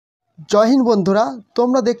জয় হিন্দ বন্ধুরা,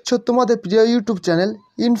 তোমরা দেখছো তোমাদের প্রিয় ইউটিউব চ্যানেল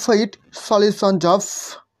ইনফোইট সলিউশন জব।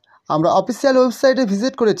 আমরা অফিসিয়াল ওয়েবসাইটে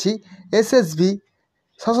ভিজিট করেছি এসএসবি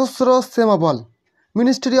সশস্ত্র সীমা বল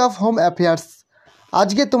মিনিস্ট্রি অফ হোম অ্যাফেয়ার্স।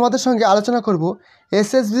 আজকে তোমাদের সঙ্গে আলোচনা করব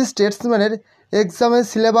এসএসবি স্টেটসম্যানের এক্সামের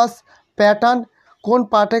সিলেবাস, প্যাটার্ন, কোন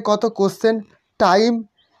পার্টে কত কোশ্চেন, টাইম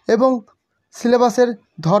এবং সিলেবাসের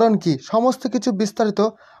ধরন কি, সমস্ত কিছু বিস্তারিত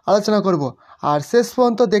আলোচনা করব। আর শেষ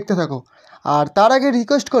পর্যন্ত দেখতে থাকো। আর তার আগে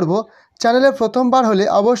রিকোয়েস্ট করব, চ্যানেলে প্রথমবার হলে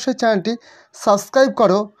অবশ্যই চ্যানেলটি সাবস্ক্রাইব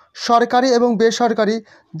করো সরকারি এবং বেসরকারি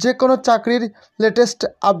যে কোনো চাকরির লেটেস্ট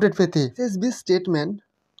আপডেট পেতে। এসএসবি স্টেটম্যান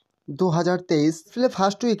 2023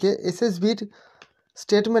 ফার্স্ট উইকে এসএসবির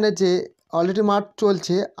স্টেটম্যানের যে অলরেডি মার্চ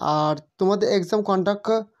চলছে, আর তোমাদের এক্সাম কন্ডাক্ট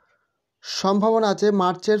সম্ভাবনা আছে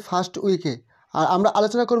মার্চের ফার্স্ট উইকে। আর আমরা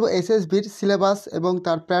আলোচনা করব এসএসবির সিলেবাস এবং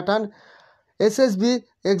তার pattern, SSB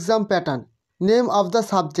exam pattern, name of the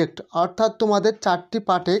subject, অর্থাৎ তোমাদের 4টি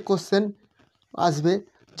পার্টে কোশ্চেন আসবে।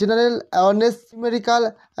 General awareness, numerical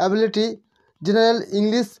ability, general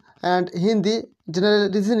English and Hindi, general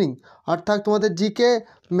reasoning, অর্থাৎ তোমাদের জিকে,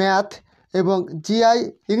 ম্যাথ এবং জিআই,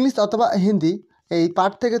 ইংলিশ অথবা হিন্দি, এই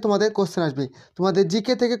পার্ট থেকে তোমাদের কোশ্চেন আসবে। তোমাদের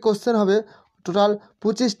জিকে থেকে কোশ্চেন হবে টোটাল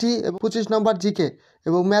 25টি এবং 25 নম্বর জিকে,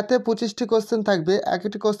 এবং ম্যাথে 25টি কোশ্চেন থাকবে। এক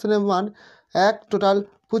একটি কোশ্চেনের মান টোটাল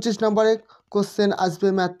 25 নম্বরের কোশ্চেন আসবে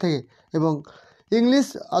ম্যাথ থেকে। এবং ইংলিশ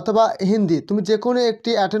অথবা হিন্দি তুমি যে কোনো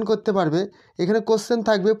একটি অ্যাটেন্ড করতে পারবে। এখানে কোশ্চেন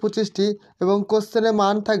থাকবে 25টি এবং কোশ্চেনের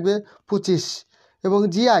মান থাকবে 25। এবং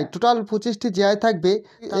জিআই টোটাল 25টি জিআই থাকবে,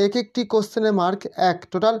 এক একটি কোশ্চেনের মার্ক 1,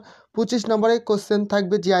 টোটাল 25 নম্বরের কোশ্চেন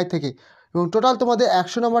থাকবে জিআই থেকে। এবং টোটাল তোমাদের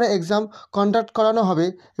 100 নম্বরের এক্সাম কন্ডাক্ট করানো হবে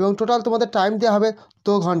এবং টোটাল তোমাদের টাইম দেওয়া হবে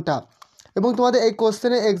 2 ঘন্টা। এবং তোমাদের এই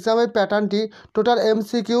কোশ্চেনের এক্সামের প্যাটার্নটি টোটাল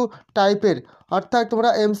এমসিকিউ টাইপের, অর্থাৎ তোমরা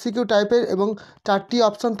এমসিকিউ টাইপের, এবং 4টি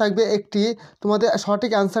অপশান থাকবে, একটি তোমাদের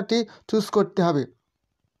সঠিক অ্যান্সারটি চুজ করতে হবে।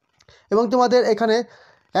 এবং তোমাদের এখানে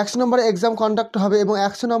 100 নম্বরের এক্সাম কন্ডাক্ট হবে। এবং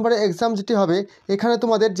 100 নম্বরের এক্সাম যেটি হবে, এখানে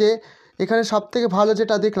তোমাদের এখানে সবথেকে ভালো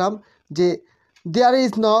যেটা দেখলাম যে there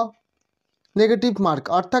is no negative mark,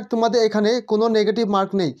 অর্থাৎ তোমাদের এখানে কোনো নেগেটিভ মার্ক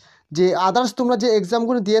নেই। যে আদার্স তোমরা যে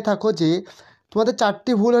এক্সামগুলো দিয়ে থাকো, যে তোমাদের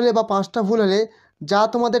 4টি ভুল হলে বা 5টা ভুল হলে যা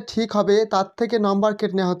তোমাদের ঠিক হবে তার থেকে নম্বর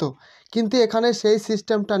কেটে নেওয়া হতো, কিন্তু এখানে সেই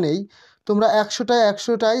সিস্টেমটা নেই। তোমরা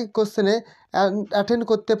 100টাই কোশ্চেনে অ্যাটেন্ড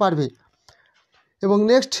করতে পারবে। এবং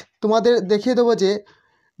নেক্সট তোমাদের দেখিয়ে দেবো যে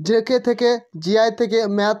জেকে থেকে, জিআই থেকে,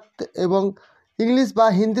 ম্যাথ এবং ইংলিশ বা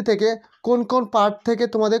হিন্দি থেকে কোন কোন পার্ট থেকে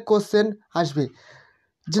তোমাদের কোশ্চেন আসবে।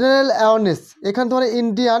 জেনারেল অ্যাওয়ারনেস, এখানে তোমার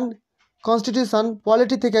ইন্ডিয়ান কনস্টিটিউশন,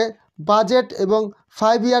 পলিটি থেকে বাজেট এবং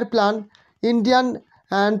 5 year plan, Indian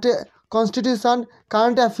and constitution,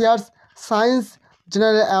 current affairs, science,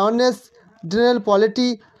 general awareness, general polity,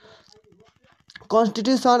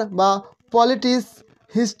 constitution বা politics,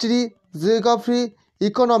 history, geography,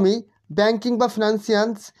 economy, banking বা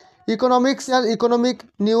ফিনান্সিয়ান্স, ইকোনমিক্স, ইকোনমিক,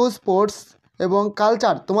 নিউজ, স্পোর্টস এবং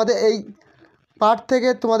কালচার, তোমাদের এই পার্ট থেকে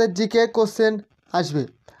তোমাদের জিকে কোশ্চেন আসবে।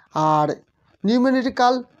 আর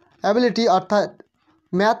নিউমেরিক্যাল অ্যাবিলিটি, অর্থাৎ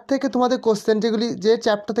ম্যাথ থেকে তোমাদের কোশ্চেন, যেগুলি যে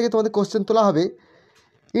চ্যাপ্টার থেকে তোমাদের কোশ্চেন তোলা হবে।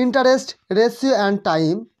 Interest, ratio and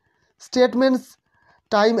time, statements,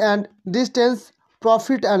 time and distance,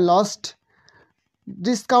 profit and loss,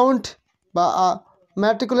 discount বা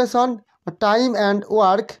matriculation, time and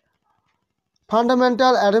work,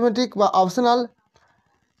 fundamental arithmetic বা অপশনাল,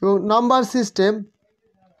 এবং number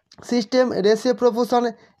system, ratio, proportion,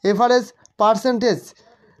 average, percentage.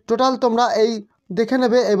 Total তোমরা এই দেখে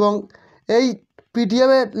নেবে এবং এই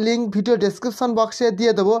পিডিএফের লিঙ্ক ভিডিও ডেসক্রিপশন বক্সে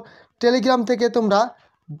দিয়ে দেবো, টেলিগ্রাম থেকে তোমরা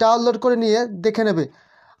ডাউনলোড করে নিয়ে দেখে নেবে।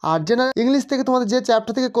 আর জেনারেল ইংলিশ থেকে তোমাদের যে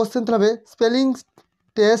চ্যাপ্টার থেকে কোশ্চেন তোলা হবে, spelling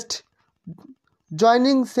test,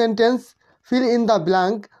 joining sentence, fill in the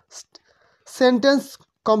blank, sentence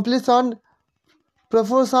completion,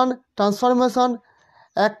 proportion, transformation,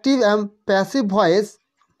 active and passive voice,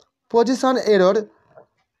 position error,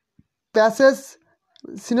 passage,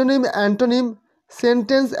 synonym, antonym,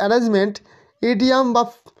 sentence arrangement, idiom বা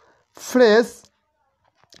phrase,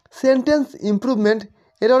 sentence improvement,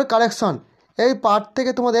 error correction, এই part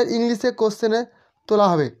থেকে তোমাদের ইংলিশে কোশ্চেনে তোলা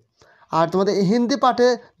হবে। আর তোমাদের হিন্দি পার্টে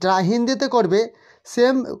যারা হিন্দিতে করবে,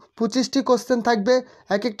 সেম 25টি কোশ্চেন থাকবে,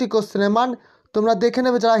 এক একটি কোশ্চেনের মান তোমরা দেখে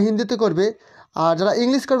নেবে যারা হিন্দিতে করবে। আর যারা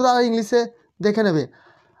ইংলিশ করবে তারা ইংলিশে দেখে নেবে।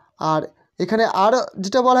 আর এখানে আরও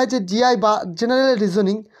যেটা বলা হয়েছে জিআই বা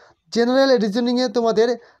জেনারেল রিজনিংয়ে তোমাদের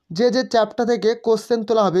যে চ্যাপ্টার থেকে কোশ্চেন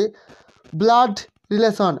তোলা হবে, ব্লাড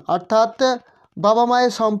রিলেশন, অর্থাৎ বাবা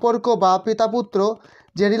মায়ের সম্পর্ক বা পিতা পুত্র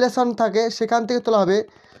যে রিলেশন থাকে সেখান থেকে তোলা হবে।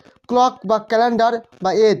 ক্লক বা ক্যালেন্ডার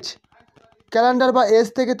বা এজ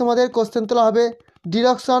থেকে তোমাদের কোশ্চেন তোলা হবে।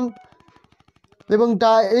 ডিডাকশন এবং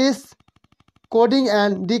dice coding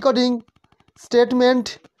and decoding statement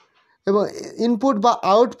এবং ইনপুট বা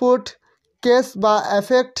আউটপুট কেস বা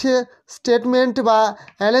এফেক্ট স্টেটমেন্ট বা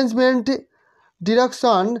অ্যারেঞ্জমেন্ট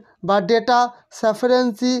ডিরেকশন বা ডেটা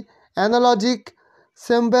সাফারেন্সি অ্যানালজিক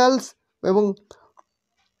সিম্বলস এবং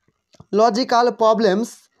লজিক্যাল প্রবলেমস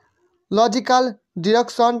লজিক্যাল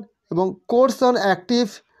ডিরেকশন এবং কোর্সন অ্যাক্টিভ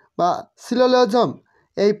বা সিলোলজম।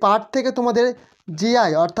 এই পার্ট থেকে তোমাদের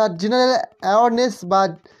জিআই অর্থাৎ জেনারেল অ্যাওয়ারনেস বা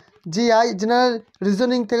জিআই জেনারেল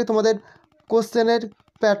রিজনিং থেকে তোমাদের কোশ্চেনের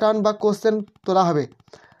প্যাটার্ন বা কোশ্চেন তোলা হবে।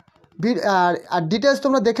 আর ডিটেলস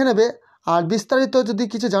তোমরা দেখে নেবে। আর বিস্তারিত যদি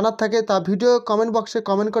কিছু জানার থাকে তা ভিডিও কমেন্ট বক্সে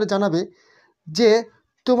কমেন্ট করে জানাবে। যে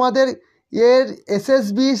তোমাদের এর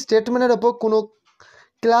এসএসবি স্টেটমেন্টের ওপর কোনো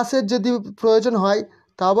ক্লাসের যদি প্রয়োজন হয়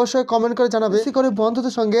তা অবশ্যই কমেন্ট করে জানাবে, বেশি করে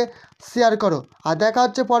বন্ধুদের সঙ্গে শেয়ার করো। আর দেখা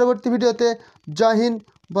হচ্ছে পরবর্তী ভিডিওতে। জয় হিন্দ,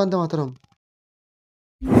 বন্দে মাতরম।